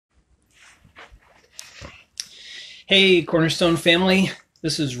Hey, Cornerstone family.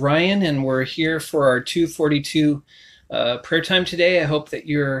 This is Ryan, and we're here for our 242 prayer time today. I hope that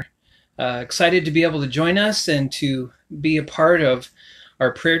you're excited to be able to join us and to be a part of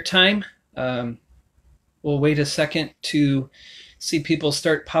our prayer time. We'll wait a second to see people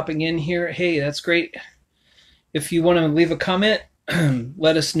start popping in here. Hey, that's great. If you want to leave a comment,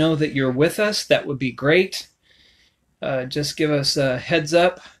 let us know that you're with us. That would be great. Just give us a heads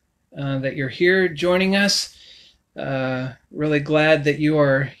up that you're here joining us. Really glad that you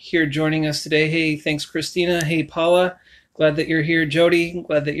are here joining us today. Hey, thanks, Christina. Hey, Paula. Glad that you're here. Jody,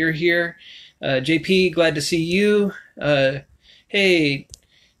 glad that you're here. JP, glad to see you. Hey,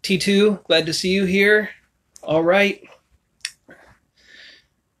 T2, glad to see you here. All right.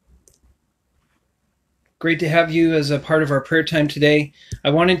 Great to have you as a part of our prayer time today. I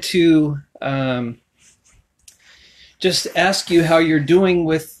wanted to just ask you how you're doing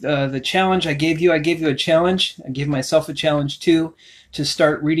with the challenge I gave you. I gave you a challenge. I gave myself a challenge too, to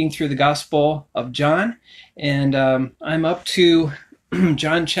start reading through the Gospel of John. And I'm up to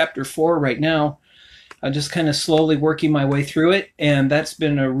John chapter 4 right now. I'm just kind of slowly working my way through it. And that's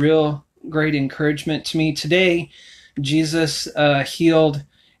been a real great encouragement to me. Today, Jesus healed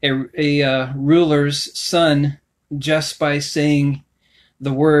a ruler's son just by saying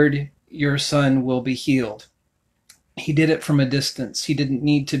the word, "Your son will be healed." He did it from a distance. He didn't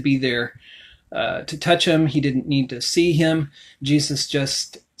need to be there to touch him. He didn't need to see him. Jesus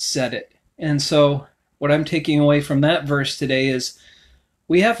just said it. And so what I'm taking away from that verse today is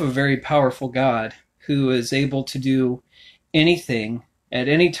we have a very powerful God who is able to do anything at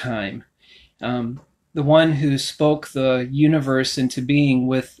any time. The one who spoke the universe into being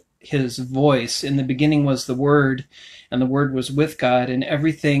with his voice. In the beginning was the Word, and the Word was with God, and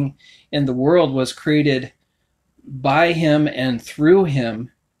everything in the world was created by him and through him.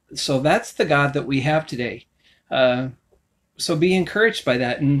 So that's the God that we have today. So be encouraged by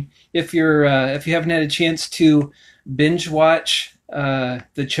that. And if you haven't had a chance to binge watch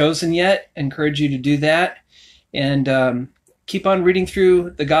The Chosen yet, I encourage you to do that. And keep on reading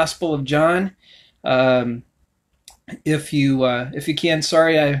through the Gospel of John. If you can.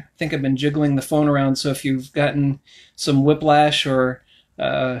 Sorry, I think I've been jiggling the phone around. So if you've gotten some whiplash or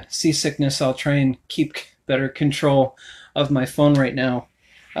seasickness, I'll try and keep better control of my phone right now.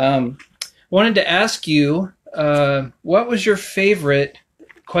 Wanted to ask you, what was your favorite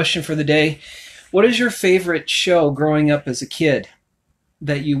question for the day? What is your favorite show growing up as a kid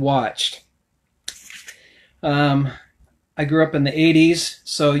that you watched? I grew up in the 80s,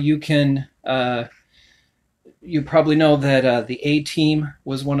 so you probably know that the A-Team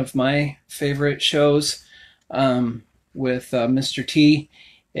was one of my favorite shows with Mr. T,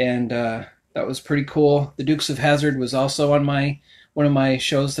 and that was pretty cool. The Dukes of Hazzard was also on one of my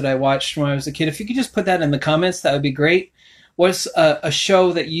shows that I watched when I was a kid. If you could just put that in the comments, that would be great. What's a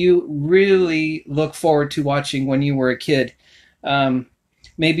show that you really look forward to watching when you were a kid?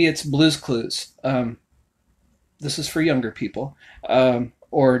 Maybe it's Blue's Clues. This is for younger people.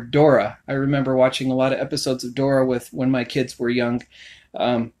 Or Dora. I remember watching a lot of episodes of Dora when my kids were young.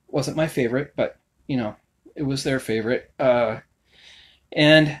 Wasn't my favorite, but it was their favorite.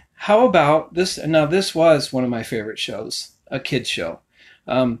 And how about this? Now, this was one of my favorite shows, a kid's show,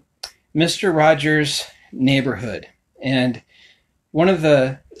 Mr. Rogers' Neighborhood. And one of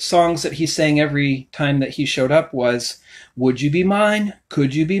the songs that he sang every time that he showed up was, "Would you be mine?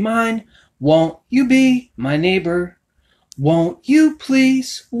 Could you be mine? Won't you be my neighbor? Won't you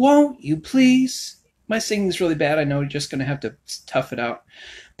please? Won't you please?" My singing's really bad. I know you're just going to have to tough it out.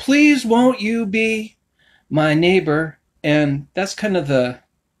 "Please, won't you be my neighbor?" And that's kind of the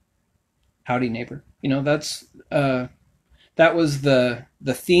howdy neighbor. That was the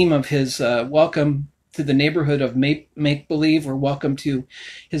theme of his welcome to the neighborhood of make-believe, or welcome to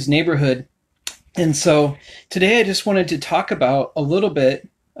his neighborhood. And so today I just wanted to talk about a little bit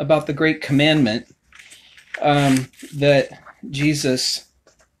about the great commandment that Jesus,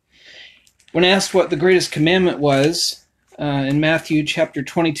 when asked what the greatest commandment was, in Matthew chapter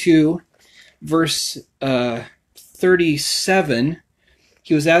 22, verse 37,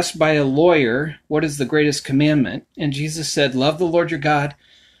 he was asked by a lawyer, what is the greatest commandment? And Jesus said, "Love the Lord your God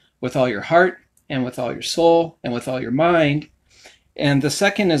with all your heart and with all your soul and with all your mind." And the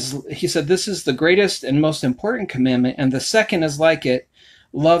second is, he said, "This is the greatest and most important commandment. And the second is like it,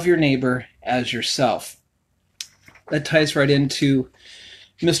 love your neighbor as yourself." That ties right into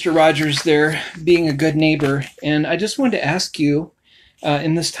Mr. Rogers there being a good neighbor. And I just wanted to ask you,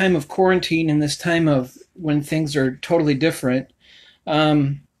 in this time of quarantine, in this time of when things are totally different,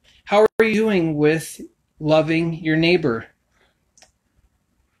 how are you doing with loving your neighbor?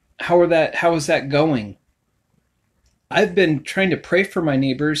 How is that going? I've been trying to pray for my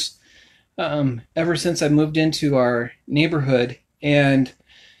neighbors ever since I moved into our neighborhood. And,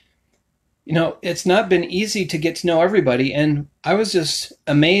 it's not been easy to get to know everybody. And I was just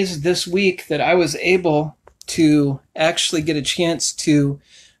amazed this week that I was able to actually get a chance to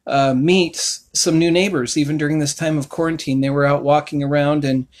meet some new neighbors, even during this time of quarantine. They were out walking around,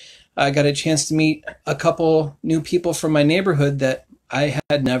 and I got a chance to meet a couple new people from my neighborhood that I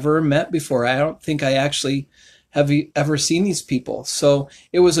had never met before. I don't think I actually have ever seen these people. So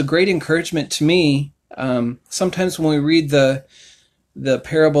it was a great encouragement to me. Sometimes when we read the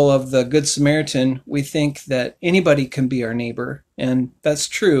parable of the Good Samaritan, we think that anybody can be our neighbor, and that's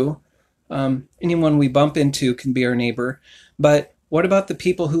true. Anyone we bump into can be our neighbor. But what about the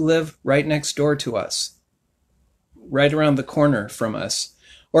people who live right next door to us, right around the corner from us?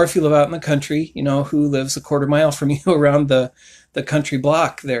 Or if you live out in the country, who lives a quarter mile from you around the country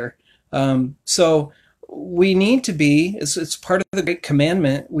block there. So we need to be, it's part of the great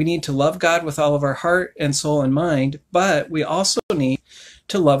commandment, we need to love God with all of our heart and soul and mind, but we also need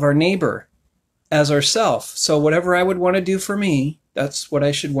to love our neighbor as ourself. So whatever I would want to do for me, that's what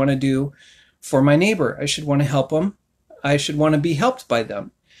I should want to do for my neighbor. I should want to help them. I should want to be helped by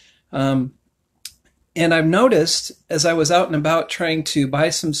them. And I've noticed as I was out and about trying to buy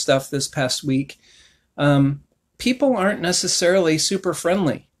some stuff this past week, people aren't necessarily super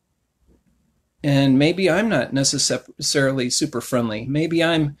friendly. And maybe I'm not necessarily super friendly. Maybe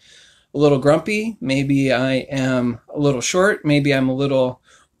I'm a little grumpy. Maybe I am a little short. Maybe I'm a little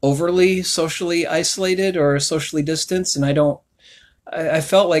overly socially isolated or socially distanced. And I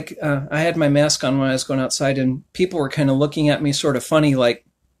felt like I had my mask on when I was going outside, and people were kind of looking at me sort of funny, like,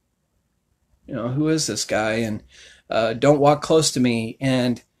 who is this guy? And don't walk close to me.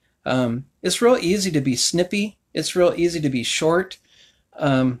 And it's real easy to be snippy. It's real easy to be short.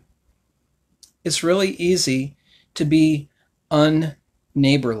 It's really easy to be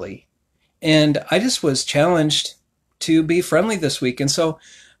unneighborly. And I just was challenged to be friendly this week. And so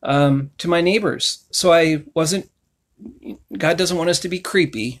to my neighbors. So God doesn't want us to be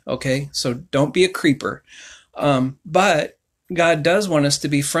creepy, okay? So don't be a creeper. But God does want us to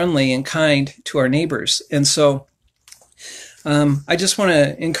be friendly and kind to our neighbors. And so I just want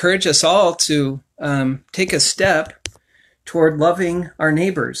to encourage us all to take a step toward loving our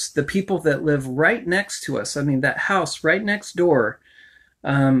neighbors, the people that live right next to us. I mean, that house right next door,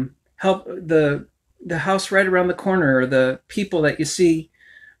 help the house right around the corner, or the people that you see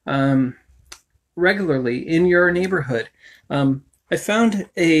regularly in your neighborhood. I found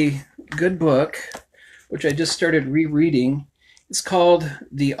a good book, which I just started rereading. It's called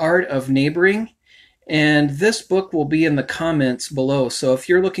The Art of Neighboring, and this book will be in the comments below. So if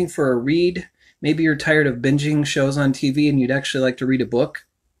you're looking for a read, maybe you're tired of binging shows on TV and you'd actually like to read a book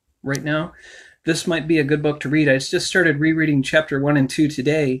right now, this might be a good book to read. I just started rereading chapter 1 and 2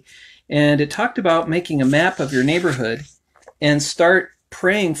 today, and it talked about making a map of your neighborhood and start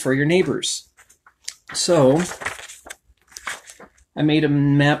praying for your neighbors. So I made a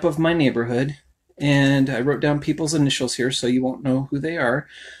map of my neighborhood, and I wrote down people's initials here so you won't know who they are.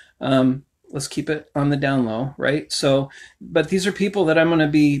 Let's keep it on the down low, right? So, but these are people that I'm going to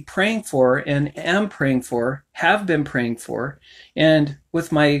be praying for and am praying for, have been praying for. And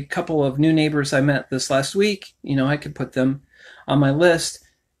with my couple of new neighbors I met this last week, I could put them on my list.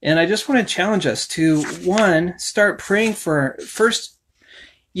 And I just want to challenge us to, one, start praying for, first,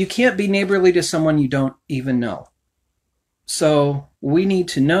 you can't be neighborly to someone you don't even know. So we need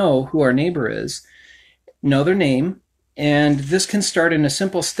to know who our neighbor is, know their name, and this can start in a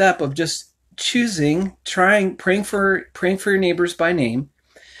simple step of just praying for your neighbors by name,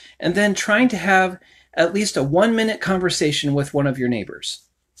 and then trying to have at least a 1-minute conversation with one of your neighbors,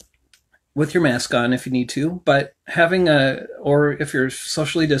 with your mask on if you need to, but or if you're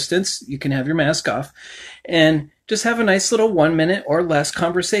socially distanced, you can have your mask off, and just have a nice little 1-minute or less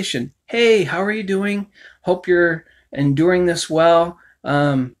conversation. Hey, how are you doing? Hope you're enduring this well.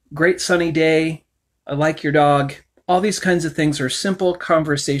 Great sunny day. I like your dog. All these kinds of things are simple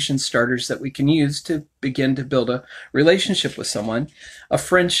conversation starters that we can use to begin to build a relationship with someone, a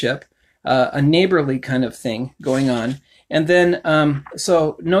friendship, a neighborly kind of thing going on. And then,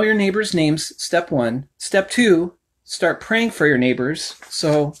 so know your neighbors' names, step 1. Step 2, start praying for your neighbors.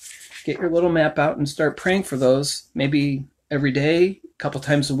 So get your little map out and start praying for those, maybe every day, a couple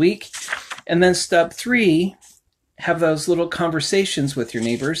times a week. And then step 3, have those little conversations with your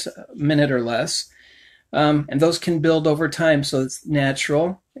neighbors, a minute or less. And those can build over time, so it's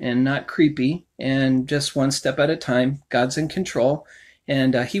natural and not creepy, and just one step at a time. God's in control,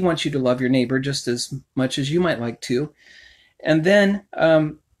 and He wants you to love your neighbor just as much as you might like to. And then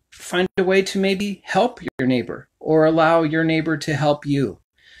find a way to maybe help your neighbor. or allow your neighbor to help you.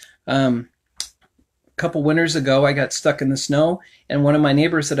 A couple winters ago, I got stuck in the snow, and one of my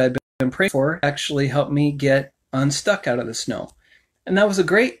neighbors that I've been praying for actually helped me get unstuck out of the snow. And that was a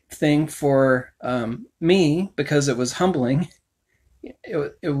great thing for me because it was humbling.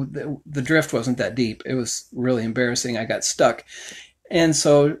 The drift wasn't that deep. It was really embarrassing. I got stuck. And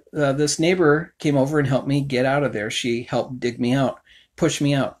so this neighbor came over and helped me get out of there. She helped dig me out, push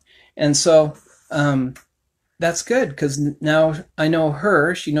me out. And so that's good because now I know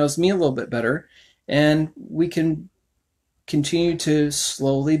her. She knows me a little bit better. And we can continue to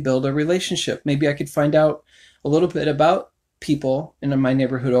slowly build a relationship. Maybe I could find out a little bit about people in my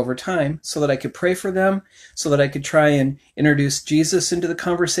neighborhood over time so that I could pray for them, so that I could try and introduce Jesus into the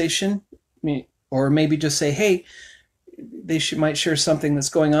conversation, or maybe just say, hey, they might share something that's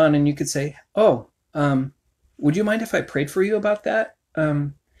going on, and you could say, oh, would you mind if I prayed for you about that?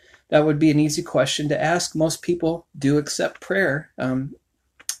 That would be an easy question to ask. Most people do accept prayer,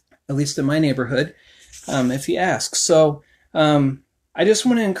 at least in my neighborhood, if you ask. So I just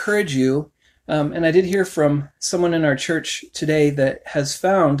want to encourage you. And I did hear from someone in our church today that has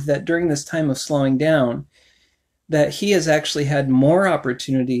found that during this time of slowing down, that he has actually had more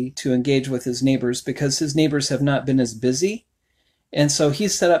opportunity to engage with his neighbors because his neighbors have not been as busy. And so he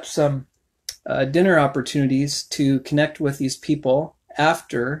set up some dinner opportunities to connect with these people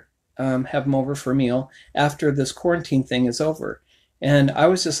after, have them over for a meal, after this quarantine thing is over. And I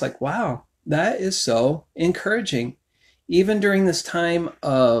was just like, wow, that is so encouraging. Even during this time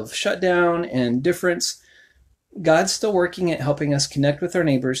of shutdown and difference, God's still working at helping us connect with our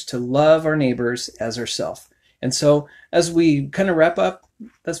neighbors, to love our neighbors as ourselves. And so as we kind of wrap up,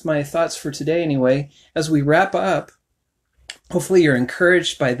 that's my thoughts for today anyway. As we wrap up, hopefully you're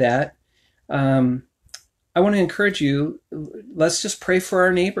encouraged by that. I want to encourage you, let's just pray for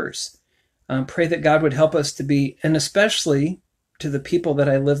our neighbors. Pray that God would help us to be, and especially to the people that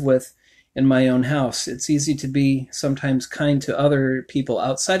I live with in my own house. It's easy to be sometimes kind to other people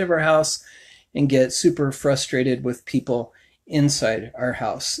outside of our house and get super frustrated with people inside our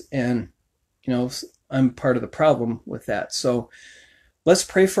house. And, I'm part of the problem with that. So let's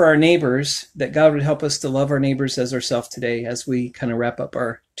pray for our neighbors, that God would help us to love our neighbors as ourselves today as we kind of wrap up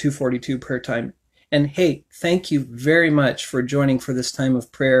our 242 prayer time. And hey, thank you very much for joining for this time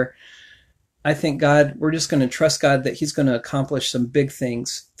of prayer. I think we're just going to trust God that he's going to accomplish some big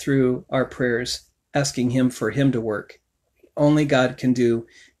things through our prayers, asking him for him to work. Only God can do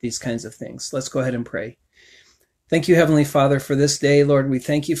these kinds of things. Let's go ahead and pray. Thank you, Heavenly Father, for this day. Lord, we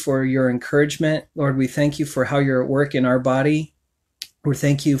thank you for your encouragement. Lord, we thank you for how you're at work in our body. We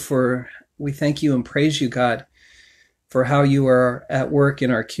thank you and praise you, God, for how you are at work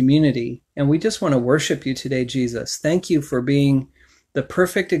in our community. And we just want to worship you today, Jesus. Thank you for being the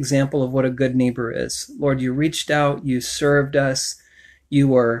perfect example of what a good neighbor is. Lord, you reached out, you served us, you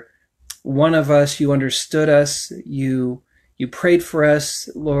were one of us, you understood us, you prayed for us.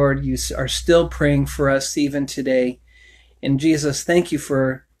 Lord, you are still praying for us even today. And Jesus, thank you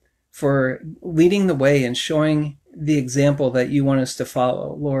for leading the way and showing the example that you want us to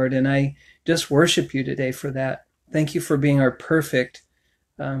follow, Lord. And I just worship you today for that. Thank you for being our perfect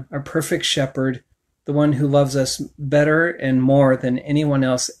shepherd, the one who loves us better and more than anyone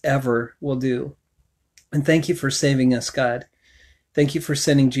else ever will do. And thank you for saving us, God. Thank you for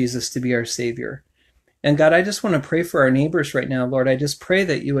sending Jesus to be our Savior. And God, I just want to pray for our neighbors right now, Lord. I just pray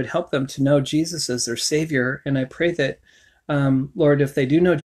that you would help them to know Jesus as their Savior. And I pray that, Lord, if they do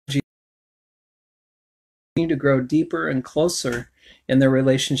know Jesus, they need to grow deeper and closer in their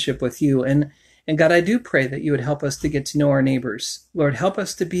relationship with you. And God, I do pray that you would help us to get to know our neighbors. Lord, help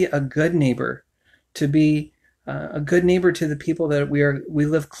us to be a good neighbor, to be a good neighbor to the people that we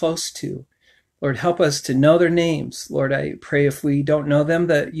live close to. Lord, help us to know their names. Lord, I pray if we don't know them,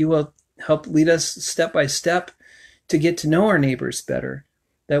 that you will help lead us step by step to get to know our neighbors better,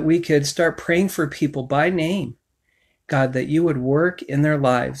 that we could start praying for people by name. God, that you would work in their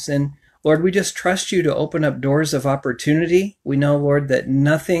lives. And Lord, we just trust you to open up doors of opportunity. We know, Lord, that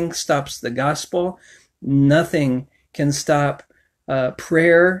nothing stops the gospel. Nothing can stop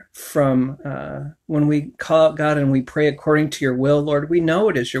prayer from when we call out God and we pray according to your will. Lord, we know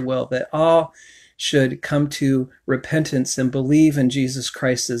it is your will that all should come to repentance and believe in Jesus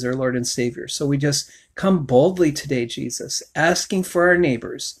Christ as our Lord and Savior. So we just come boldly today, Jesus, asking for our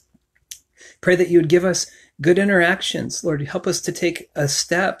neighbors. Pray that you would give us good interactions. Lord, help us to take a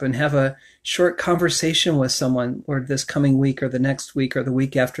step and have a short conversation with someone, Lord, this coming week or the next week or the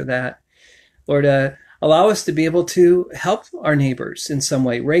week after that. Lord, allow us to be able to help our neighbors in some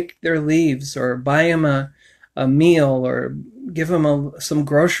way, rake their leaves or buy them a meal or give them some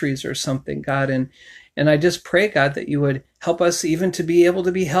groceries or something, God. And I just pray, God, that you would help us even to be able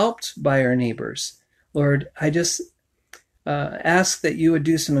to be helped by our neighbors. Lord, I just ask that you would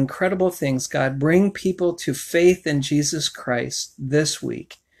do some incredible things, God. Bring people to faith in Jesus Christ this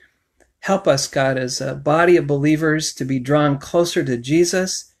week. Help us, God, as a body of believers to be drawn closer to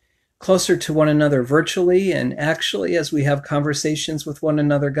Jesus, closer to one another virtually, and actually as we have conversations with one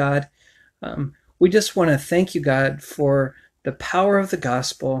another, God. We just want to thank you, God, for the power of the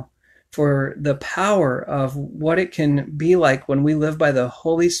gospel, for the power of what it can be like when we live by the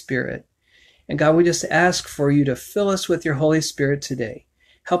Holy Spirit. And God, we just ask for you to fill us with your Holy Spirit today.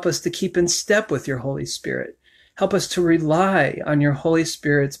 Help us to keep in step with your Holy Spirit. Help us to rely on your Holy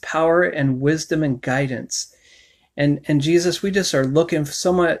Spirit's power and wisdom and guidance. And Jesus, we just are looking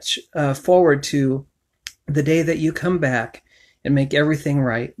so much forward to the day that you come back and make everything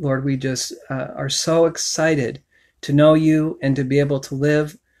right. Lord, we just are so excited to know you and to be able to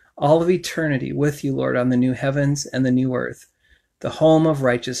live all of eternity with you, Lord, on the new heavens and the new earth, the home of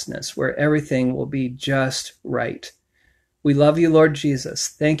righteousness, where everything will be just right. We love you, Lord Jesus.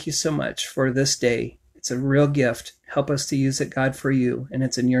 Thank you so much for this day. It's a real gift. Help us to use it, God, for you. And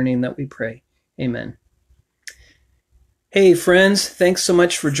it's in your name that we pray. Amen. Hey, friends, thanks so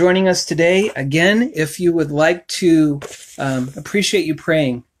much for joining us today. Again, if you would like to appreciate you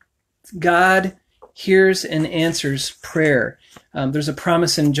praying, God hears and answers prayer. There's a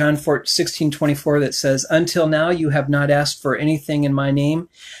promise in John 16:24 that says, "Until now you have not asked for anything in my name.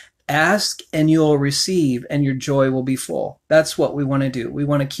 Ask and you'll receive, and your joy will be full." That's what we want to do. We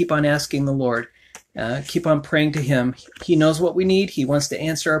want to keep on asking the Lord. Keep on praying to him. He knows what we need. He wants to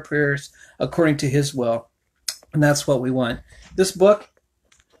answer our prayers according to his will. And that's what we want. This book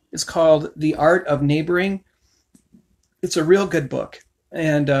is called The Art of Neighboring. It's a real good book.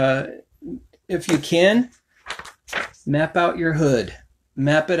 And if you can, map out your hood.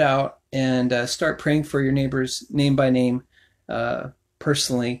 Map it out and start praying for your neighbors name by name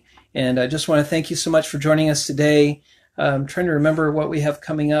personally. And I just want to thank you so much for joining us today. I'm trying to remember what we have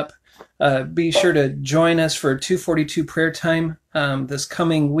coming up. Be sure to join us for 242 prayer time this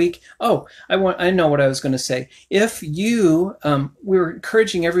coming week. Oh, I know what I was going to say. If you, we're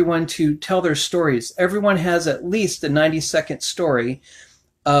encouraging everyone to tell their stories. Everyone has at least a 90-second story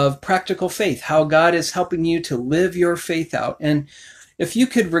of practical faith, how God is helping you to live your faith out. And if you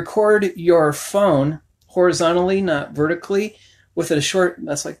could record your phone horizontally, not vertically, with a short,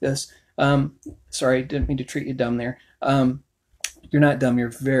 that's like this. Sorry, didn't mean to treat you dumb there. You're not dumb, you're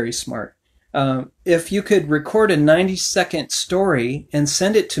very smart. If you could record a 90-second story and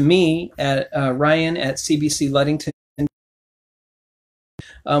send it to me at Ryan at CBC Ludington.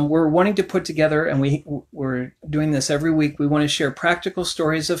 We're wanting to put together, and we're doing this every week, we want to share practical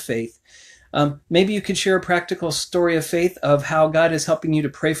stories of faith. Maybe you could share a practical story of faith of how God is helping you to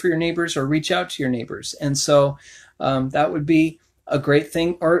pray for your neighbors or reach out to your neighbors. And so that would be a great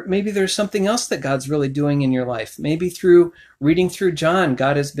thing. Or maybe there's something else that God's really doing in your life. Maybe through reading through John,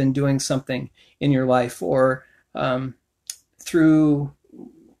 God has been doing something in your life. Or through,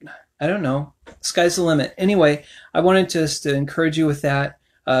 I don't know, sky's the limit. Anyway, I wanted just to encourage you with that.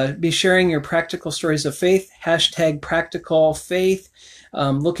 Be sharing your practical stories of faith, hashtag practical faith.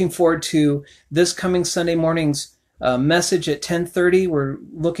 Looking forward to this coming Sunday morning's message at 10:30. We're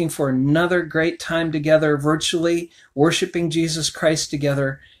looking for another great time together virtually, worshiping Jesus Christ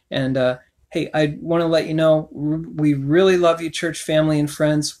together. And hey, I want to let you know, we really love you, church family and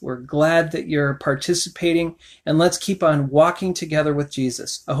friends. We're glad that you're participating, and let's keep on walking together with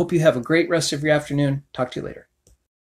Jesus. I hope you have a great rest of your afternoon. Talk to you later.